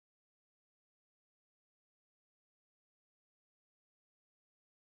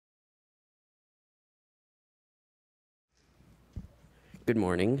Good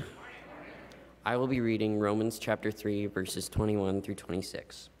morning. I will be reading Romans chapter 3, verses 21 through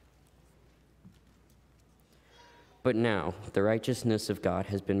 26. But now, the righteousness of God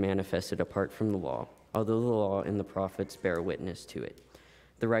has been manifested apart from the law, although the law and the prophets bear witness to it.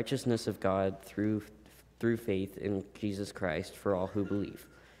 The righteousness of God through faith in Jesus Christ for all who believe,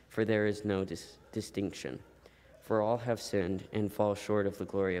 for there is no distinction. For all have sinned and fall short of the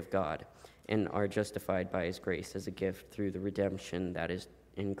glory of God, and are justified by his grace as a gift through the redemption that is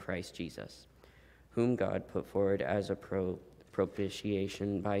in Christ Jesus, whom God put forward as a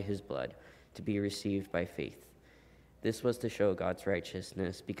propitiation by his blood, to be received by faith. This was to show God's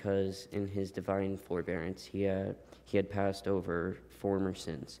righteousness, because in his divine forbearance he had passed over former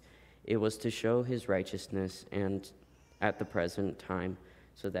sins. It was to show his righteousness and at the present time,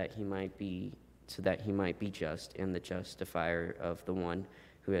 so that he might be just and the justifier of the one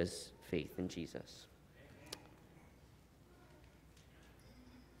who has faith in Jesus.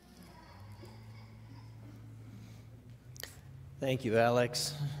 Thank you,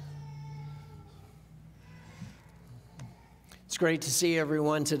 Alex. It's great to see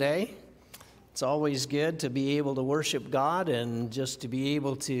everyone today. It's always good to be able to worship God and just to be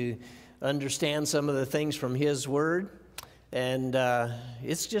able to understand some of the things from His Word. And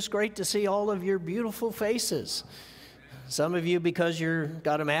it's just great to see all of your beautiful faces. Some of you because you've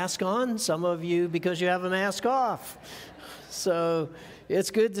got a mask on, some of you because you have a mask off. So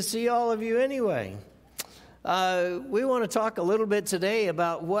it's good to see all of you anyway. We want to talk a little bit today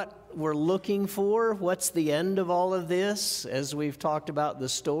about what we're looking for. What's the end of all of this? As we've talked about the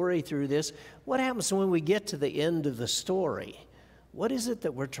story through this, what happens when we get to the end of the story? What is it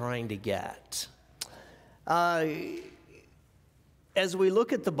that we're trying to get? As we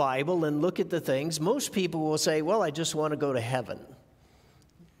look at the Bible and look at the things, most people will say, well, I just want to go to heaven.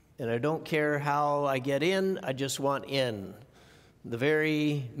 And I don't care how I get in, I just want in. The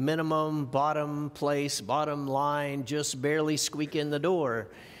very minimum, bottom place, bottom line, just barely squeak in the door.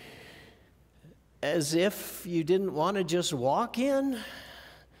 As if you didn't want to just walk in.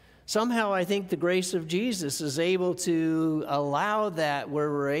 Somehow I think the grace of Jesus is able to allow that,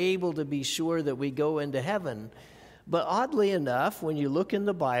 where we're able to be sure that we go into heaven. But oddly enough, when you look in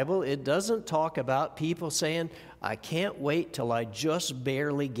the Bible, it doesn't talk about people saying, I can't wait till I just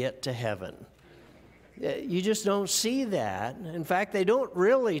barely get to heaven. You just don't see that. In fact, they don't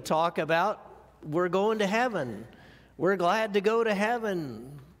really talk about, we're going to heaven. We're glad to go to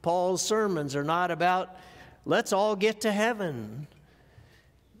heaven. Paul's sermons are not about, let's all get to heaven.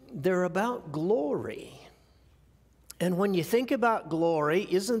 They're about glory. And when you think about glory,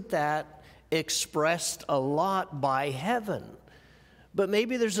 isn't that expressed a lot by heaven? But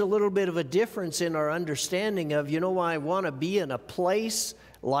maybe there's a little bit of a difference in our understanding of, I want to be in a place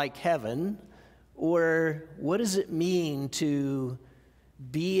like heaven. Or what does it mean to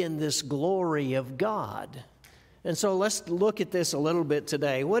be in this glory of God? And so let's look at this a little bit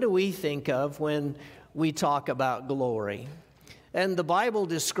today. What do we think of when we talk about glory? And the Bible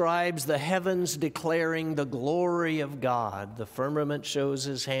describes the heavens declaring the glory of God. The firmament shows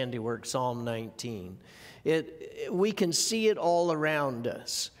his handiwork, Psalm 19. We can see it all around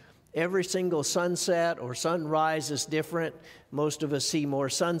us. Every single sunset or sunrise is different. Most of us see more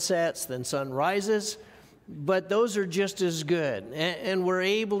sunsets than sunrises, but those are just as good. And we're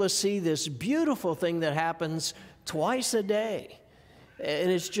able to see this beautiful thing that happens twice a day. And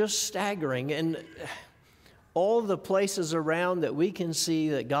it's just staggering. And all the places around that we can see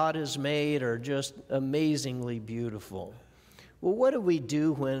that God has made are just amazingly beautiful. Well, what do we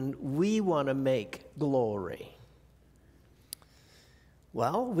do when we want to make glory?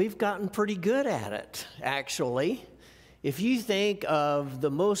 Well, we've gotten pretty good at it, actually. If you think of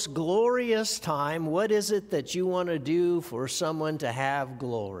the most glorious time, what is it that you want to do for someone to have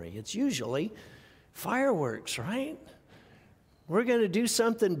glory? It's usually fireworks, right? We're going to do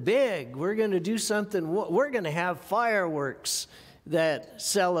something big. We're going to have fireworks that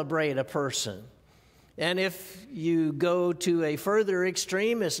celebrate a person. And if you go to a further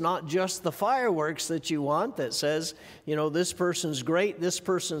extreme, it's not just the fireworks that you want that says, this person's great, this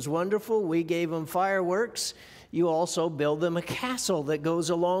person's wonderful, we gave them fireworks. You also build them a castle that goes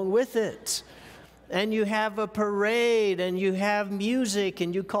along with it. And you have a parade, and you have music,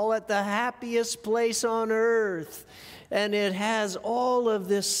 and you call it the happiest place on earth. And it has all of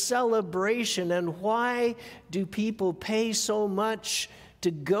this celebration. And why do people pay so much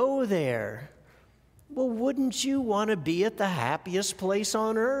to go there? Well, wouldn't you want to be at the happiest place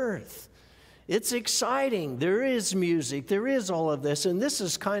on earth? It's exciting. There is music. There is all of this. And this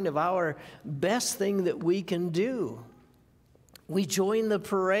is kind of our best thing that we can do. We join the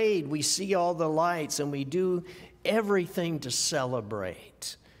parade. We see all the lights, and we do everything to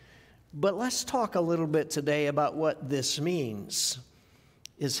celebrate. But let's talk a little bit today about what this means.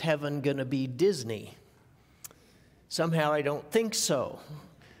 Is heaven going to be Disney? Somehow I don't think so.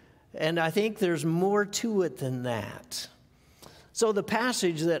 And I think there's more to it than that. So the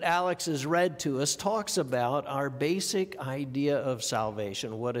passage that Alex has read to us talks about our basic idea of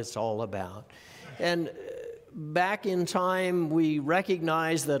salvation, what it's all about. And back in time, we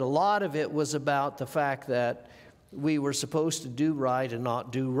recognized that a lot of it was about the fact that we were supposed to do right and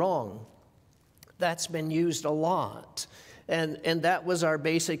not do wrong. That's been used a lot. And that was our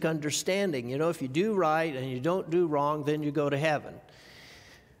basic understanding. You know, if you do right and you don't do wrong, then you go to heaven.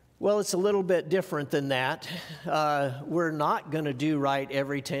 Well, it's a little bit different than that. We're not going to do right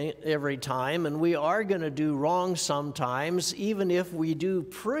every time, and we are going to do wrong sometimes. Even if we do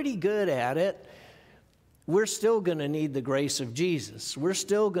pretty good at it, we're still going to need the grace of Jesus. We're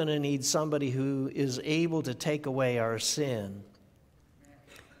still going to need somebody who is able to take away our sin.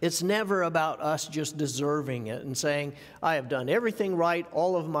 It's never about us just deserving it and saying, I have done everything right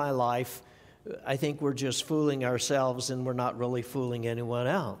all of my life. I think we're just fooling ourselves and we're not really fooling anyone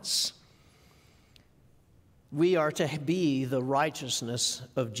else. We are to be the righteousness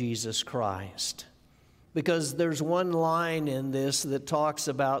of Jesus Christ. Because there's one line in this that talks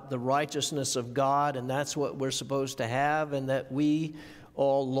about the righteousness of God, and that's what we're supposed to have, and that we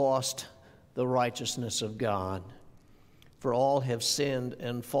all lost the righteousness of God. For all have sinned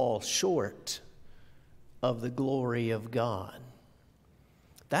and fall short of the glory of God.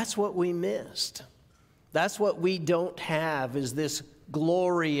 That's what we missed. That's what we don't have, is this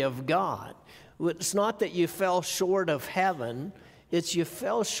glory of God. It's not that you fell short of heaven, it's you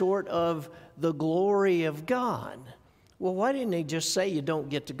fell short of the glory of God. Well, why didn't he just say you don't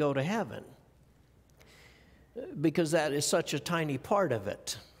get to go to heaven? Because that is such a tiny part of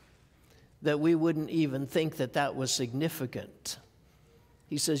it that we wouldn't even think that that was significant.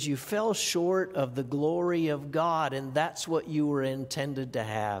 He says, you fell short of the glory of God, and that's what you were intended to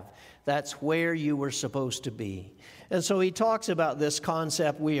have. That's where you were supposed to be. And so he talks about this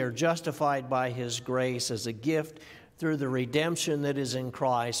concept, we are justified by his grace as a gift through the redemption that is in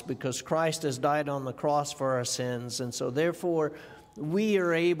Christ, because Christ has died on the cross for our sins. And so therefore, we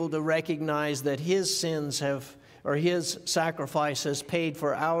are able to recognize that his sins have, or his sacrifice has paid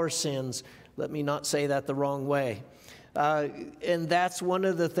for our sins. Let me not say that the wrong way. And that's one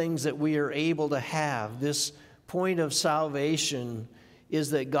of the things that we are able to have. This point of salvation is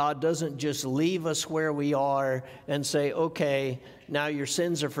that God doesn't just leave us where we are and say, okay, now your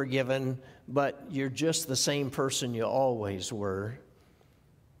sins are forgiven, but you're just the same person you always were.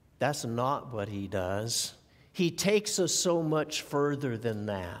 That's not what he does. He takes us so much further than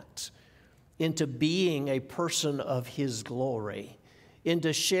that, into being a person of his glory,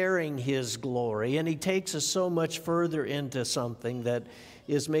 into sharing his glory. And he takes us so much further into something that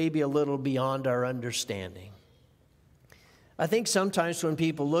is maybe a little beyond our understanding. I think sometimes when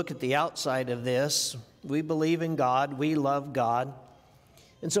people look at the outside of this, we believe in God, we love God.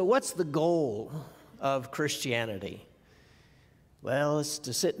 And so what's the goal of Christianity? Well, it's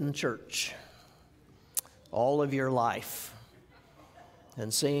to sit in church all of your life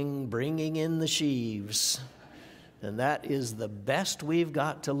and sing Bringing in the Sheaves. And that is the best we've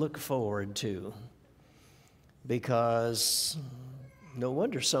got to look forward to, because no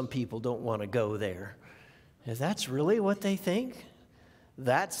wonder some people don't want to go there. If that's really what they think,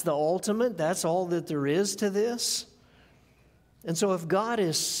 that's the ultimate, that's all that there is to this. And so if God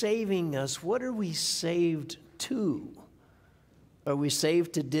is saving us, what are we saved to? Are we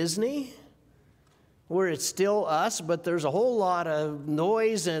saved to Disney, where it's still us, but there's a whole lot of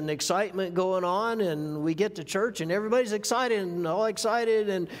noise and excitement going on, and we get to church and everybody's excited and all excited,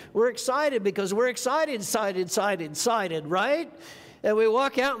 and we're excited because we're excited, right? And we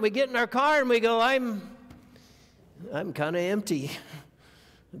walk out and we get in our car and we go, I'm kind of empty.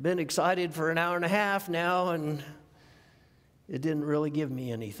 I've been excited for an hour and a half now, and it didn't really give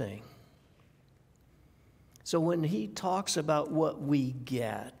me anything. So when he talks about what we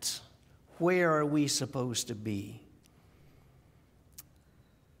get, where are we supposed to be?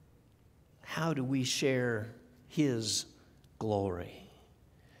 How do we share his glory?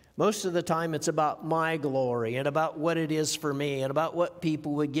 Most of the time it's about my glory and about what it is for me and about what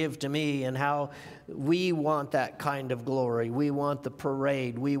people would give to me and how we want that kind of glory. We want the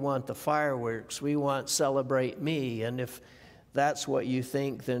parade. We want the fireworks. We want celebrate me. And if that's what you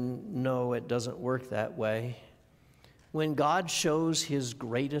think, then no, it doesn't work that way. When God shows his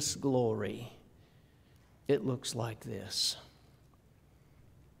greatest glory, it looks like this.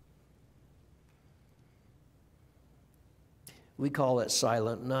 We call it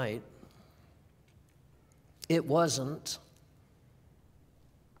Silent Night. It wasn't.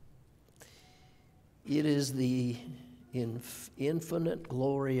 It is the infinite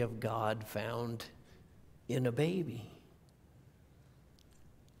glory of God found in a baby.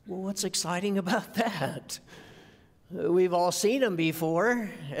 Well, what's exciting about that? We've all seen them before,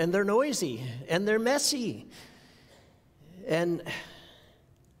 and they're noisy, and they're messy, and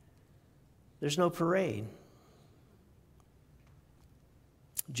there's no parade.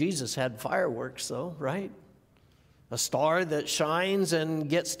 Jesus had fireworks, though, right? A star that shines and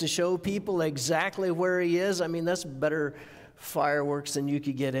gets to show people exactly where he is. I mean, that's better fireworks than you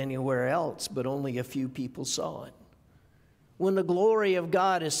could get anywhere else, but only a few people saw it. When the glory of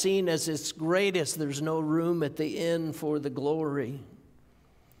God is seen as its greatest, there's no room at the end for the glory.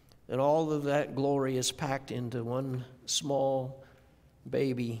 And all of that glory is packed into one small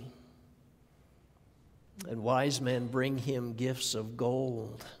baby. And wise men bring him gifts of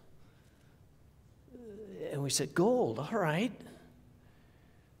gold. And we said, gold, all right.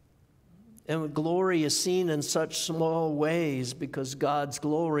 And glory is seen in such small ways because God's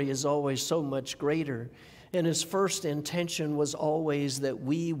glory is always so much greater. And his first intention was always that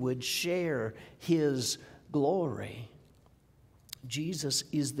we would share his glory. Jesus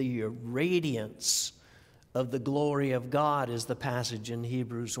is the radiance of the glory of God, is the passage in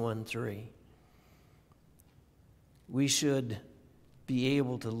Hebrews 1:3. We should be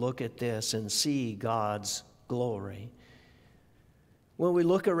able to look at this and see God's glory. When we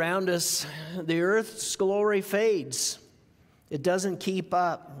look around us, the earth's glory fades. It doesn't keep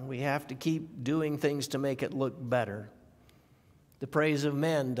up. We have to keep doing things to make it look better. The praise of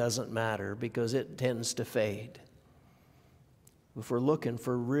men doesn't matter because it tends to fade. If we're looking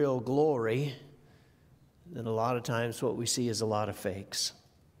for real glory, then a lot of times what we see is a lot of fakes.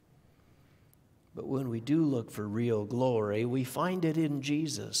 But when we do look for real glory, we find it in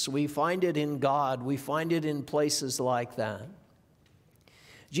Jesus. We find it in God. We find it in places like that.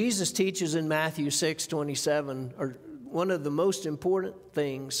 Jesus teaches in Matthew 6:27, or one of the most important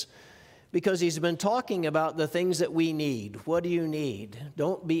things, because he's been talking about the things that we need. What do you need?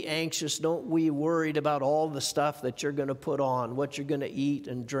 Don't be anxious. Don't be worried about all the stuff that you're going to put on, what you're going to eat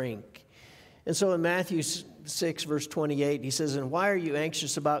and drink. And so in Matthew 6, verse 28, he says, "And why are you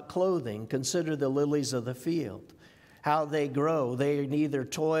anxious about clothing? Consider the lilies of the field, how they grow. They neither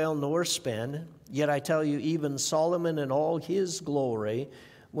toil nor spin. Yet I tell you, even Solomon in all his glory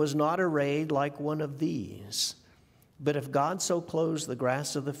was not arrayed like one of these. But if God so clothes the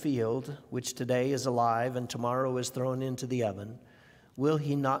grass of the field, which today is alive and tomorrow is thrown into the oven, will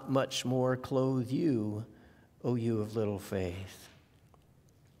he not much more clothe you, O you of little faith?"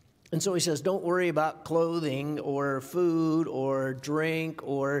 And so he says, don't worry about clothing or food or drink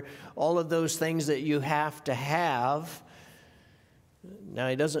or all of those things that you have to have. Now,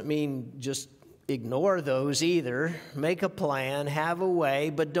 he doesn't mean just ignore those either. Make a plan, have a way,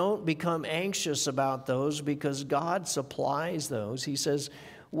 but don't become anxious about those because God supplies those. He says,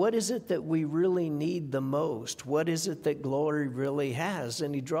 what is it that we really need the most? What is it that glory really has?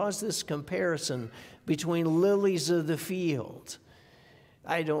 And he draws this comparison between lilies of the field.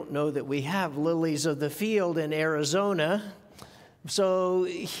 I don't know that we have lilies of the field in Arizona. So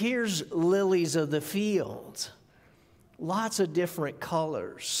here's lilies of the field. Lots of different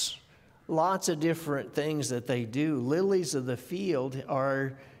colors. Lots of different things that they do. Lilies of the field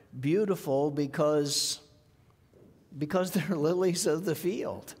are beautiful because they're lilies of the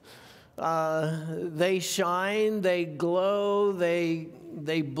field. They shine, they glow,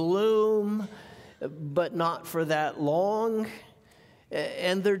 they bloom, but not for that long.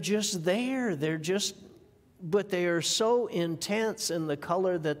 And they're just there. But they are so intense in the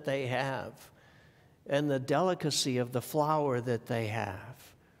color that they have and the delicacy of the flower that they have.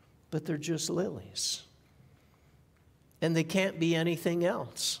 But they're just lilies. And they can't be anything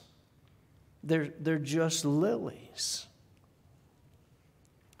else. They're just lilies.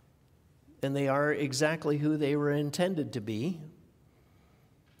 And they are exactly who they were intended to be.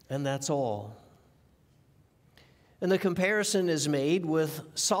 And that's all. And the comparison is made with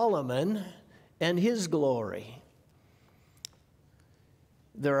Solomon and his glory.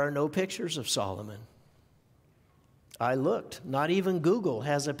 There are no pictures of Solomon. I looked. Not even Google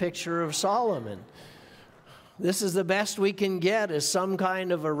has a picture of Solomon. This is the best we can get, is some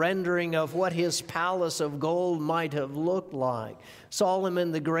kind of a rendering of what his palace of gold might have looked like.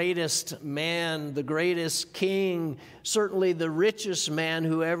 Solomon, the greatest man, the greatest king, certainly the richest man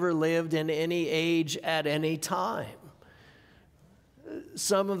who ever lived in any age at any time.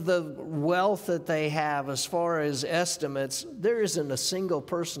 Some of the wealth that they have, as far as estimates, there isn't a single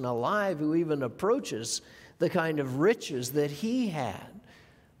person alive who even approaches the kind of riches that he had.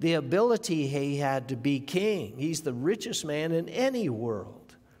 the ability he had to be king. He's the richest man in any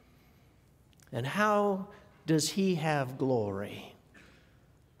world. And how does he have glory?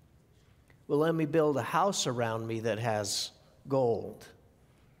 Well, let me build a house around me that has gold.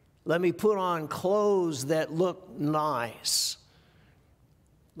 Let me put on clothes that look nice.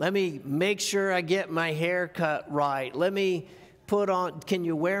 Let me make sure I get my hair cut right. Let me put on, can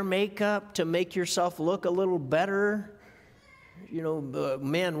you wear makeup to make yourself look a little better? You know,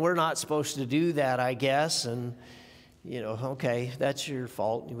 men, we're not supposed to do that, I guess. And, you know, okay, that's your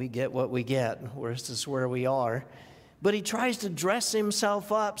fault. We get what we get. This is where we are. But he tries to dress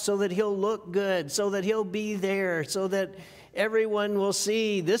himself up so that he'll look good, so that he'll be there, so that everyone will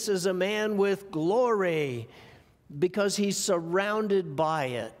see this is a man with glory because he's surrounded by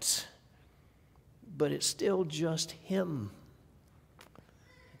it. But it's still just him.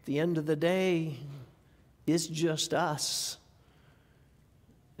 At the end of the day, it's just us.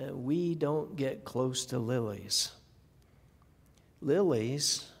 And we don't get close to lilies.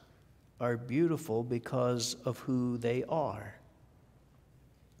 Lilies are beautiful because of who they are.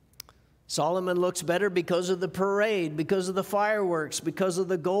 Solomon looks better because of the parade, because of the fireworks, because of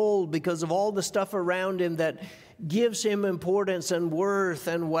the gold, because of all the stuff around him that gives him importance and worth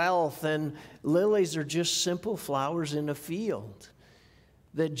and wealth. And lilies are just simple flowers in a field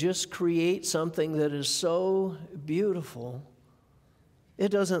that just create something that is so beautiful. It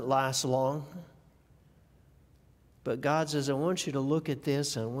doesn't last long. But God says, I want you to look at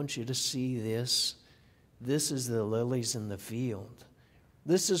this. I want you to see this. This is the lilies in the field.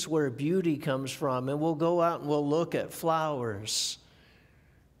 This is where beauty comes from. And we'll go out and we'll look at flowers.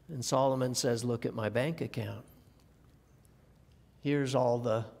 And Solomon says, look at my bank account. Here's all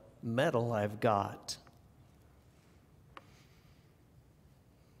the metal I've got.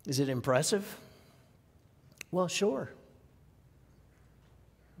 Is it impressive? Well, sure.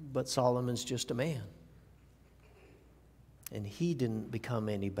 But Solomon's just a man. And he didn't become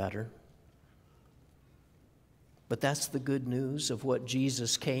any better. But that's the good news of what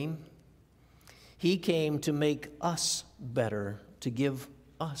Jesus came. He came to make us better, to give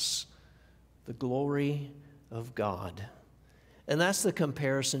us the glory of God. And that's the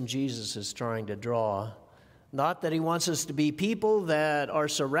comparison Jesus is trying to draw. Not that he wants us to be people that are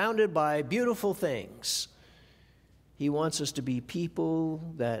surrounded by beautiful things. He wants us to be people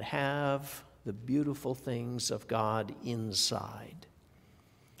that have the beautiful things of God inside.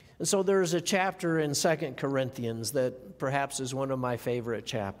 And so there's a chapter in 2 Corinthians that perhaps is one of my favorite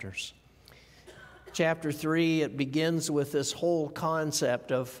chapters. Chapter 3, it begins with this whole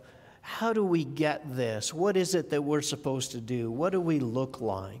concept of how do we get this? What is it that we're supposed to do? What do we look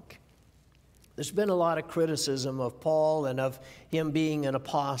like? There's been a lot of criticism of Paul and of him being an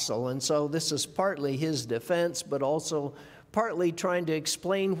apostle, and so this is partly his defense, but also partly trying to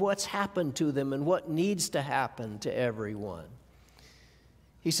explain what's happened to them and what needs to happen to everyone.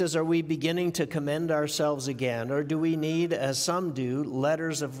 He says, are we beginning to commend ourselves again, or do we need, as some do,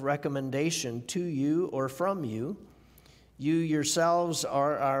 letters of recommendation to you or from you? You yourselves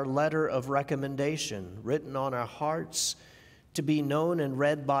are our letter of recommendation, written on our hearts to be known and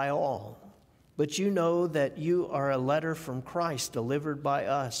read by all. But you know that you are a letter from Christ delivered by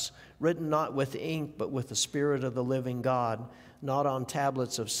us, written not with ink, but with the Spirit of the living God, not on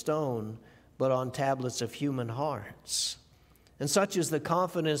tablets of stone, but on tablets of human hearts. And such is the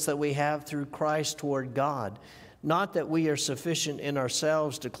confidence that we have through Christ toward God, not that we are sufficient in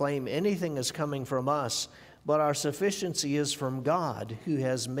ourselves to claim anything is coming from us, but our sufficiency is from God, who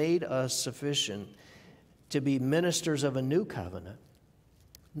has made us sufficient to be ministers of a new covenant,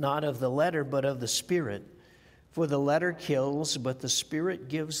 not of the letter, but of the Spirit. For the letter kills, but the Spirit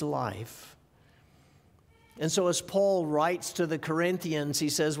gives life. And so as Paul writes to the Corinthians, he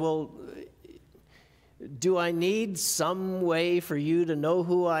says, well, do I need some way for you to know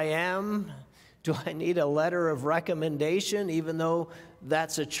who I am? Do I need a letter of recommendation? Even though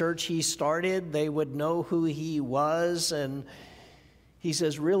that's a church he started, they would know who he was. And he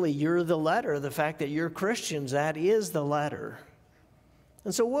says, really, you're the letter. The fact that you're Christians, that is the letter.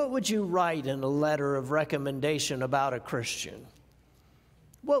 And so what would you write in a letter of recommendation about a Christian?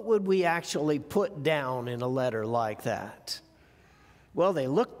 What would we actually put down in a letter like that? Well, they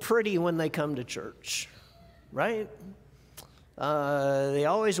look pretty when they come to church, right? They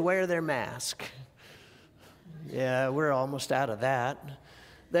always wear their mask. Yeah, we're almost out of that.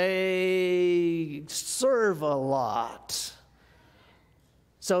 They serve a lot.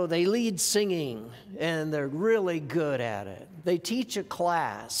 So they lead singing, and they're really good at it. They teach a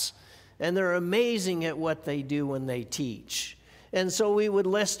class, and they're amazing at what they do when they teach. And so we would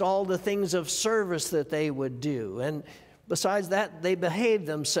list all the things of service that they would do. Besides that, they behave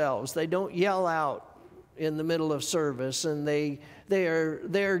themselves. They don't yell out in the middle of service, and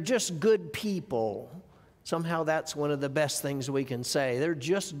they're just good people. Somehow that's one of the best things we can say. They're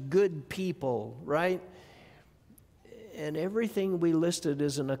just good people, right? And everything we listed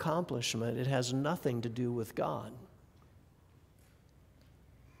is an accomplishment. It has nothing to do with God.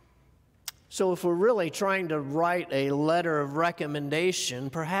 So if we're really trying to write a letter of recommendation,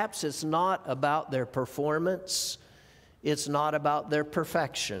 perhaps it's not about their performance. It's not about their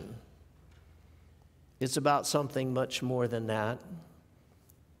perfection. It's about something much more than that.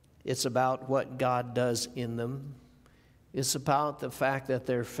 It's about what God does in them. It's about the fact that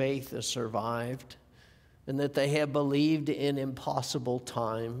their faith has survived, and that they have believed in impossible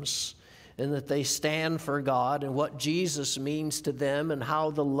times, and that they stand for God and what Jesus means to them and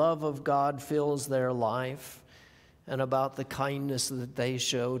how the love of God fills their life, and about the kindness that they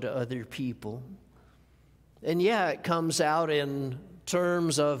show to other people. And yeah, it comes out in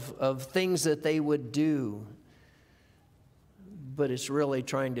terms of things that they would do, but it's really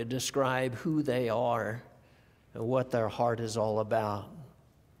trying to describe who they are and what their heart is all about.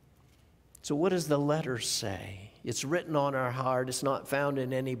 So what does the letter say? It's written on our heart. It's not found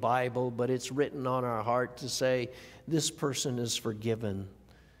in any Bible, but it's written on our heart to say, this person is forgiven.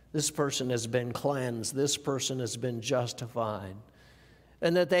 This person has been cleansed. This person has been justified.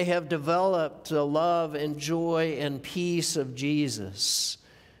 And that they have developed the love and joy and peace of Jesus.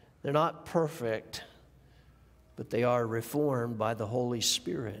 They're not perfect, but they are reformed by the Holy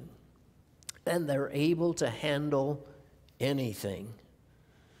Spirit. And they're able to handle anything.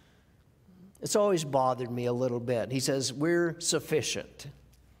 It's always bothered me a little bit. He says, we're sufficient.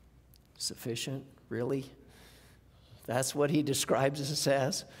 Sufficient? Really? That's what he describes us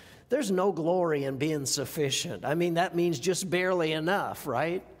as? There's no glory in being sufficient. I mean, that means just barely enough,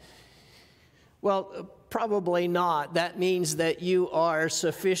 right? Well, probably not. That means that you are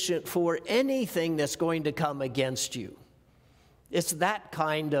sufficient for anything that's going to come against you. It's that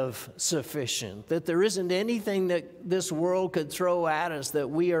kind of sufficient, that there isn't anything that this world could throw at us that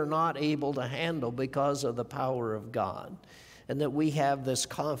we are not able to handle because of the power of God, and that we have this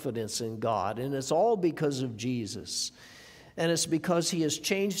confidence in God. And it's all because of Jesus. And it's because he has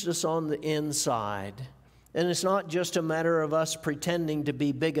changed us on the inside. And it's not just a matter of us pretending to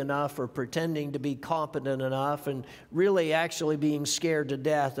be big enough or pretending to be competent enough and really actually being scared to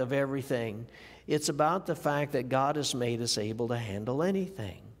death of everything. It's about the fact that God has made us able to handle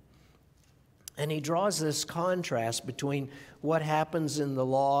anything. And he draws this contrast between what happens in the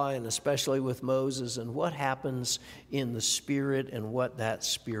law, and especially with Moses, and what happens in the Spirit and what that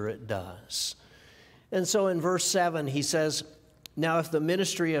Spirit does. And so in verse 7, he says, now if the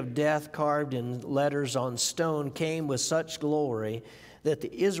ministry of death carved in letters on stone came with such glory that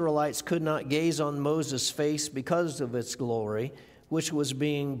the Israelites could not gaze on Moses' face because of its glory, which was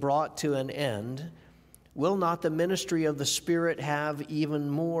being brought to an end, will not the ministry of the Spirit have even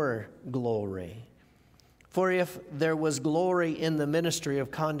more glory? For if there was glory in the ministry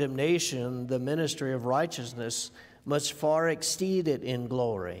of condemnation, the ministry of righteousness must far exceed it in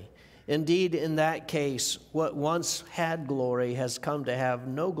glory. Indeed, in that case, what once had glory has come to have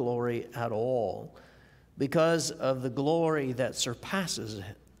no glory at all, because of the glory that surpasses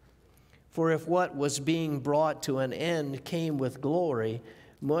it. For if what was being brought to an end came with glory,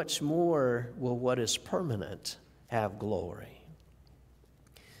 much more will what is permanent have glory.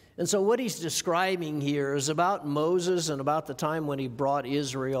 And so what he's describing here is about Moses and about the time when he brought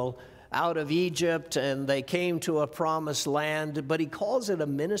Israel out of Egypt and they came to a promised land, but he calls it a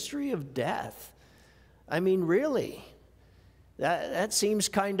ministry of death. I mean, really, that seems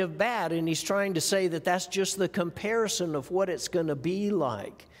kind of bad, and he's trying to say that that's just the comparison of what it's going to be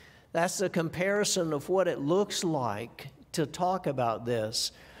like. That's the comparison of what it looks like to talk about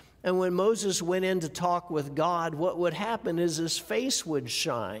this. And when Moses went in to talk with God, what would happen is his face would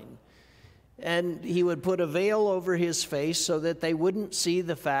shine. And he would put a veil over his face so that they wouldn't see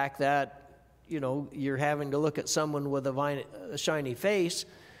the fact that, you're having to look at someone with a shiny face,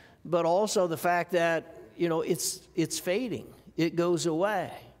 but also the fact that, it's fading. It goes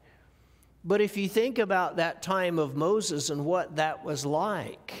away. But if you think about that time of Moses and what that was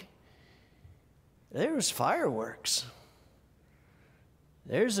like, there's fireworks.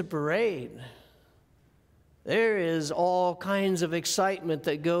 There's a parade. There is all kinds of excitement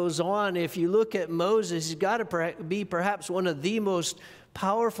that goes on. If you look at Moses, he's got to be perhaps one of the most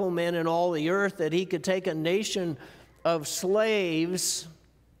powerful men in all the earth, that he could take a nation of slaves,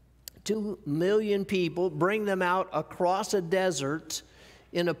 2 million people, bring them out across a desert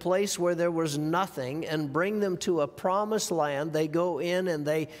in a place where there was nothing, and bring them to a promised land. They go in and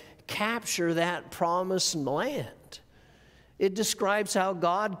they capture that promised land. It describes how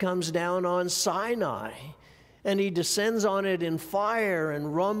God comes down on Sinai, and he descends on it in fire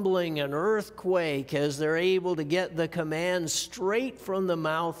and rumbling and earthquake as they're able to get the command straight from the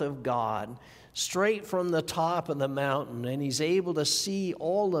mouth of God, straight from the top of the mountain, and he's able to see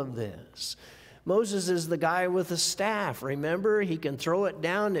all of this. Moses is the guy with the staff, remember? He can throw it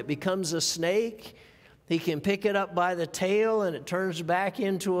down, it becomes a snake. He can pick it up by the tail and it turns back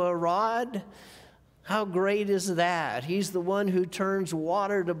into a rod. How great is that? He's the one who turns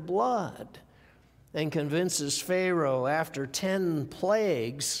water to blood and convinces Pharaoh after 10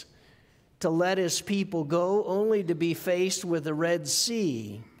 plagues to let his people go, only to be faced with the Red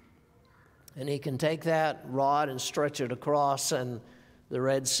Sea. And he can take that rod and stretch it across, and the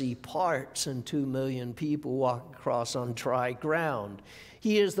Red Sea parts, and 2 million people walk across on dry ground.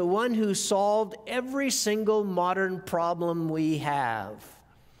 He is the one who solved every single modern problem we have.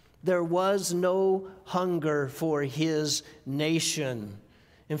 There was no hunger for his nation.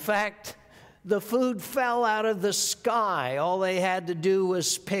 In fact, the food fell out of the sky. All they had to do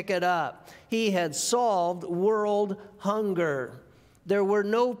was pick it up. He had solved world hunger. There were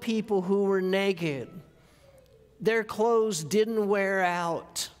no people who were naked. Their clothes didn't wear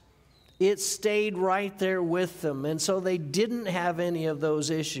out. It stayed right there with them. And so they didn't have any of those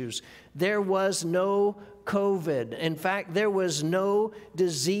issues. There was no COVID. In fact, there was no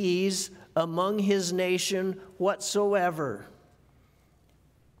disease among his nation whatsoever.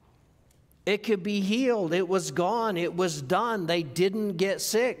 It could be healed. It was gone. It was done. They didn't get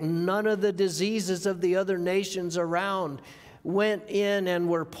sick. None of the diseases of the other nations around went in and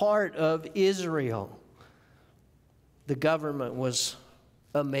were part of Israel. The government was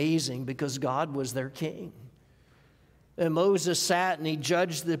amazing because God was their king. And Moses sat and he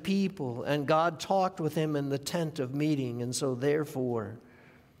judged the people, and God talked with him in the tent of meeting. And so therefore,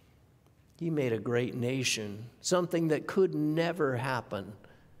 he made a great nation, something that could never happen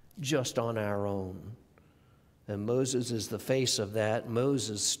just on our own. And Moses is the face of that.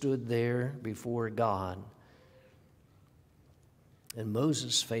 Moses stood there before God. And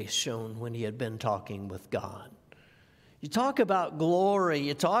Moses' face shone when he had been talking with God. You talk about glory.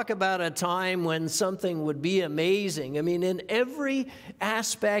 You talk about a time when something would be amazing. I mean, in every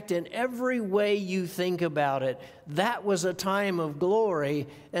aspect, in every way you think about it, that was a time of glory.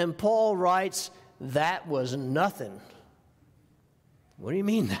 And Paul writes, that was nothing. What do you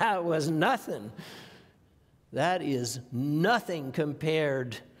mean that was nothing? That is nothing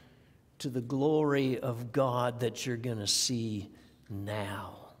compared to the glory of God that you're going to see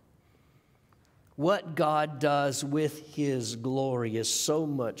now. What God does with his glory is so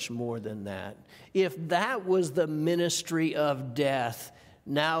much more than that. If that was the ministry of death,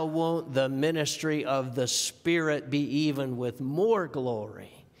 now won't the ministry of the Spirit be even with more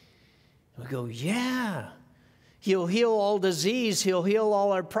glory? We go, yeah. He'll heal all disease. He'll heal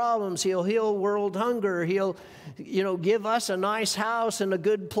all our problems. He'll heal world hunger. He'll, give us a nice house and a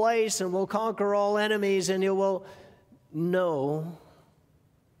good place, and we'll conquer all enemies, and no.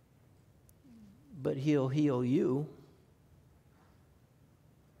 But he'll heal you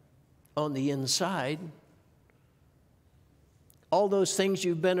on the inside. All those things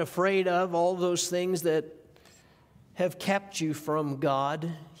you've been afraid of, all those things that have kept you from God,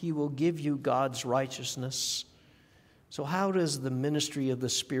 he will give you God's righteousness. So how does the ministry of the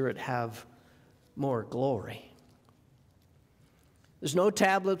Spirit have more glory? There's no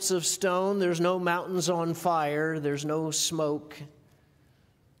tablets of stone. There's no mountains on fire. There's no smoke.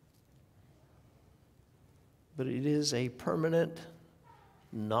 But it is a permanent,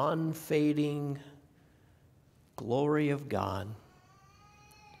 non-fading glory of God,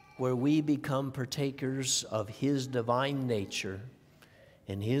 where we become partakers of his divine nature,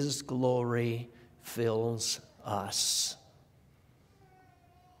 and his glory fills us.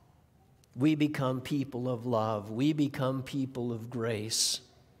 We become people of love. We become people of grace.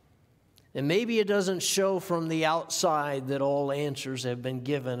 And maybe it doesn't show from the outside that all answers have been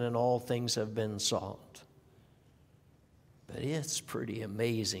given and all things have been solved. But it's pretty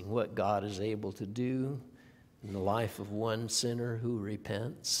amazing what God is able to do in the life of one sinner who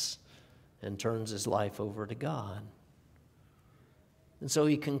repents and turns his life over to God. And so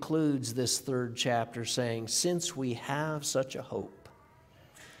he concludes this 3rd chapter saying, since we have such a hope,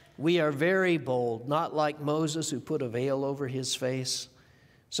 we are very bold, not like Moses who put a veil over his face,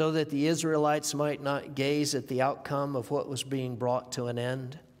 so that the Israelites might not gaze at the outcome of what was being brought to an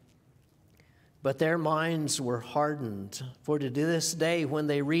end. But their minds were hardened. For to this day, when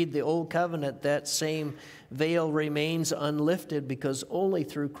they read the Old Covenant, that same veil remains unlifted, because only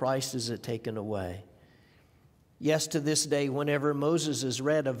through Christ is it taken away. Yes, to this day, whenever Moses is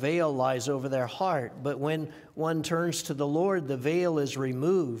read, a veil lies over their heart. But when one turns to the Lord, the veil is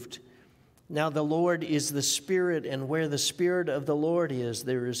removed. Now the Lord is the Spirit, and where the Spirit of the Lord is,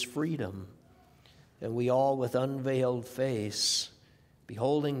 there is freedom. And we all, with unveiled face,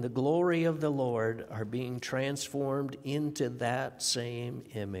 beholding the glory of the Lord, are being transformed into that same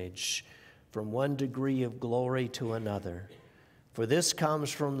image, from one degree of glory to another. For this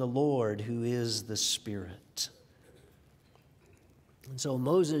comes from the Lord, who is the Spirit. And so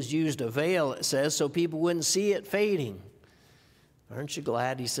Moses used a veil, it says, so people wouldn't see it fading. Aren't you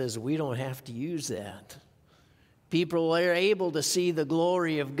glad he says we don't have to use that? People are able to see the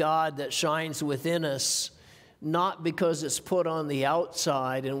glory of God that shines within us, not because it's put on the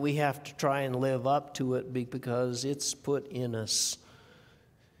outside and we have to try and live up to it, because it's put in us.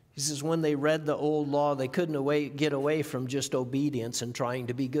 He says when they read the old law, they couldn't get away from just obedience and trying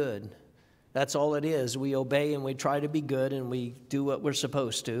to be good. That's all it is. We obey and we try to be good and we do what we're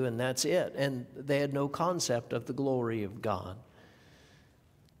supposed to, and that's it. And they had no concept of the glory of God.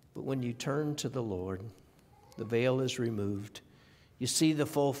 But when you turn to the Lord, the veil is removed. You see the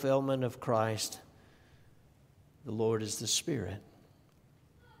fulfillment of Christ. The Lord is the Spirit.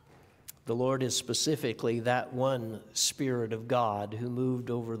 The Lord is specifically that one Spirit of God who moved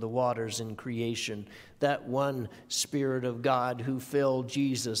over the waters in creation, that one Spirit of God who filled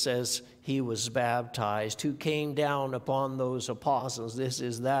Jesus as he was baptized, who came down upon those apostles. This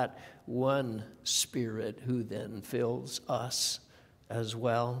is that one Spirit who then fills us as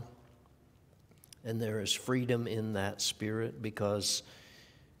well. And there is freedom in that Spirit because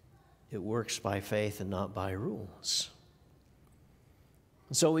it works by faith and not by rules.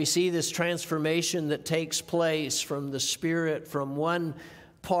 So we see this transformation that takes place from the Spirit, from one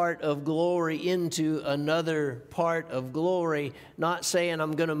part of glory into another part of glory, not saying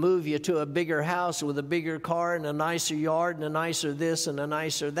I'm going to move you to a bigger house with a bigger car and a nicer yard and a nicer this and a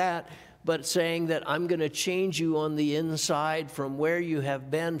nicer that, but saying that I'm going to change you on the inside from where you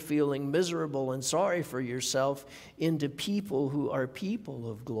have been feeling miserable and sorry for yourself into people who are people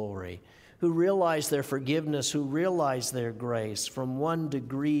of glory, who realize their forgiveness, who realize their grace, from one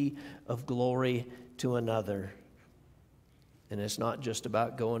degree of glory to another. And it's not just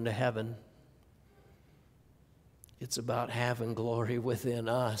about going to heaven. It's about having glory within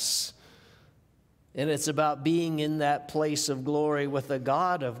us. And it's about being in that place of glory with the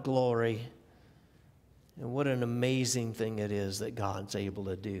God of glory. And what an amazing thing it is that God's able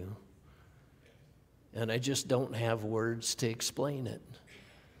to do. And I just don't have words to explain it.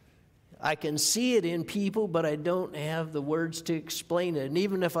 I can see it in people, but I don't have the words to explain it. And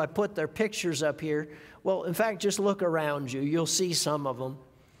even if I put their pictures up here, well, in fact, just look around you. You'll see some of them.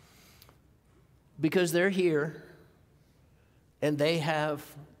 Because they're here, and they have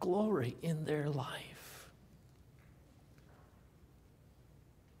glory in their life.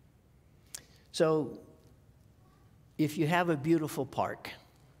 So, if you have a beautiful park,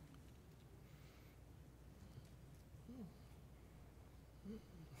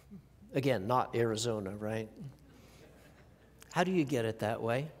 again, not Arizona, right? How do you get it that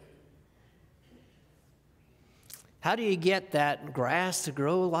way? How do you get that grass to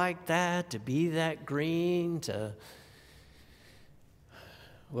grow like that, to be that green, to,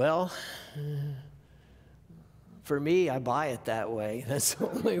 well, for me, I buy it that way. That's the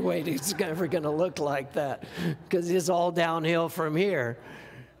only way it's ever going to look like that, because it's all downhill from here.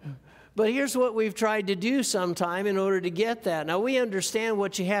 But here's what we've tried to do sometime in order to get that. Now, we understand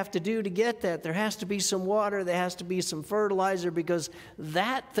what you have to do to get that. There has to be some water. There has to be some fertilizer, because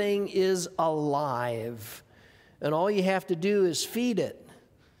that thing is alive. And all you have to do is feed it,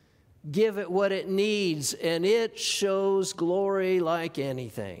 give it what it needs, and it shows glory like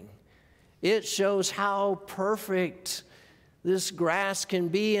anything. It shows how perfect this grass can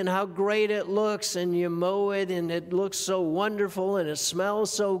be and how great it looks, and you mow it and it looks so wonderful and it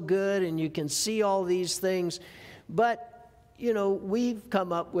smells so good and you can see all these things. But, you know, we've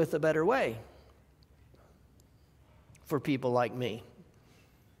come up with a better way for people like me.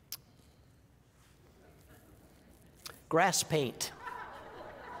 Grass paint.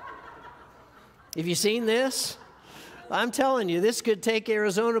 Have you seen this? I'm telling you, this could take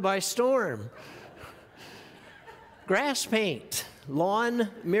Arizona by storm. Grass paint, lawn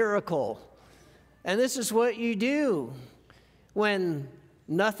miracle. And this is what you do when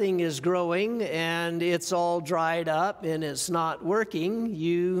nothing is growing and it's all dried up and it's not working.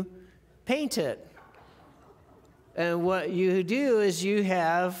 You paint it. And what you do is you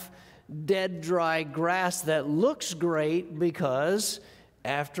have dead, dry grass that looks great because,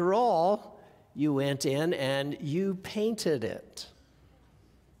 after all, you went in and you painted it.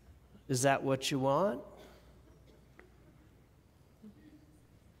 Is that what you want?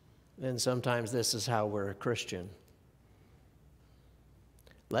 And sometimes this is how we're a Christian.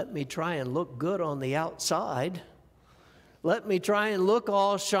 Let me try and look good on the outside. Let me try and look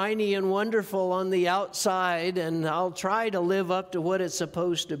all shiny and wonderful on the outside, and I'll try to live up to what it's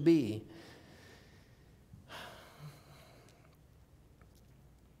supposed to be.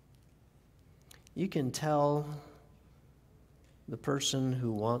 You can tell the person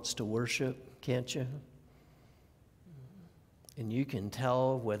who wants to worship, can't you? And you can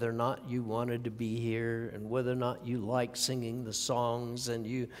tell whether or not you wanted to be here and whether or not you like singing the songs and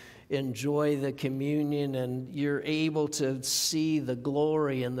you enjoy the communion and you're able to see the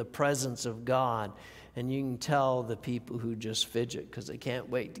glory and the presence of God. And you can tell the people who just fidget because they can't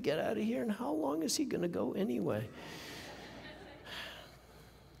wait to get out of here. And how long is he going to go anyway?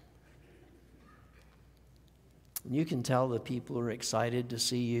 You can tell the people who are excited to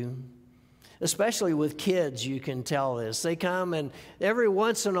see you. Especially with kids, you can tell this. They come and every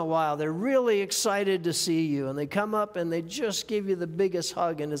once in a while, they're really excited to see you. And they come up and they just give you the biggest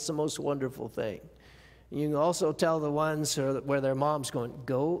hug, and it's the most wonderful thing. You can also tell the ones where their mom's going,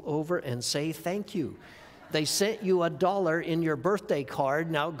 go over and say thank you. They sent you $1 in your birthday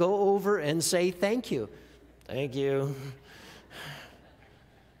card. Now go over and say thank you. Thank you.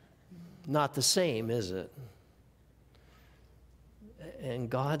 Not the same, is it?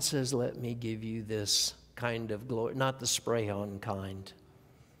 And God says, let me give you this kind of glory, not the spray-on kind,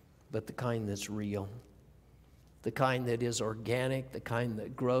 but the kind that's real, the kind that is organic, the kind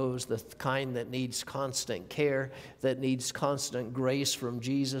that grows, the kind that needs constant care, that needs constant grace from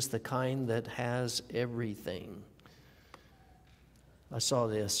Jesus, the kind that has everything. I saw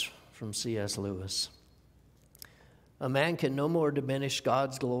this from C.S. Lewis. A man can no more diminish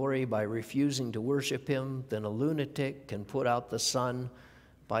God's glory by refusing to worship him than a lunatic can put out the sun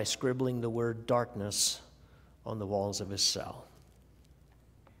by scribbling the word darkness on the walls of his cell.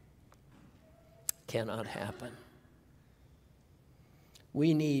 Cannot happen.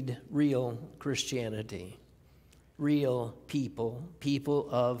 We need real Christianity, real people, people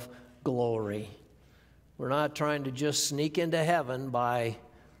of glory. We're not trying to just sneak into heaven by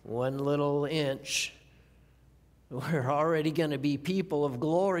one little inch. We're already going to be people of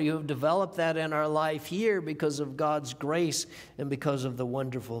glory who have developed that in our life here because of God's grace and because of the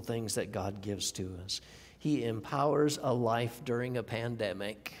wonderful things that God gives to us. He empowers a life during a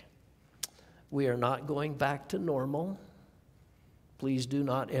pandemic. We are not going back to normal. Please do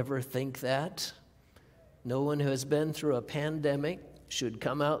not ever think that. No one who has been through a pandemic should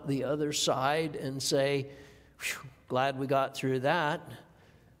come out the other side and say, glad we got through that.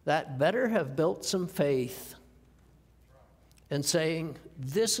 That better have built some faith. And saying,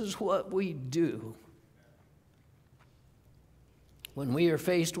 this is what we do when we are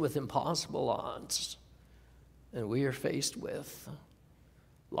faced with impossible odds and we are faced with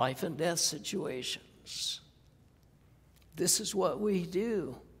life and death situations. This is what we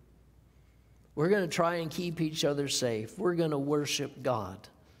do. We're going to try and keep each other safe. We're going to worship God.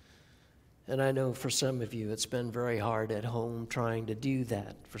 And I know for some of you it's been very hard at home trying to do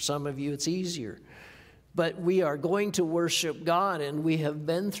that. For some of you it's easier. But we are going to worship God, and we have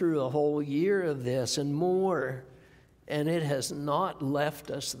been through a whole year of this and more, and it has not left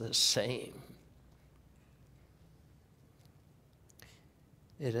us the same.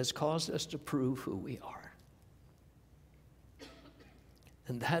 It has caused us to prove who we are.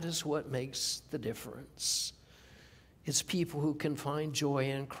 And that is what makes the difference. It's people who can find joy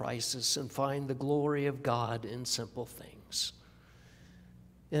in crisis and find the glory of God in simple things.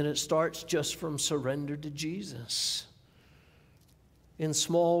 And it starts just from surrender to Jesus. In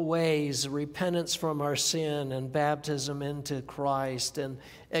small ways, repentance from our sin and baptism into Christ and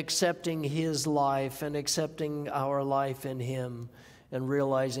accepting His life and accepting our life in Him and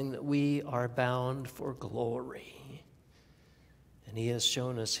realizing that we are bound for glory. And He has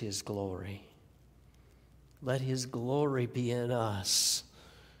shown us His glory. Let His glory be in us.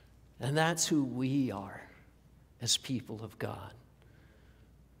 And that's who we are as people of God.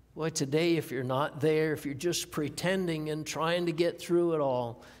 Boy, today, if you're not there, if you're just pretending and trying to get through it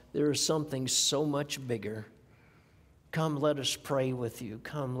all, there is something so much bigger. Come, let us pray with you.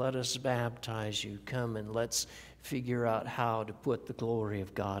 Come, let us baptize you. Come and let's figure out how to put the glory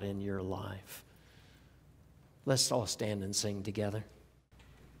of God in your life. Let's all stand and sing together.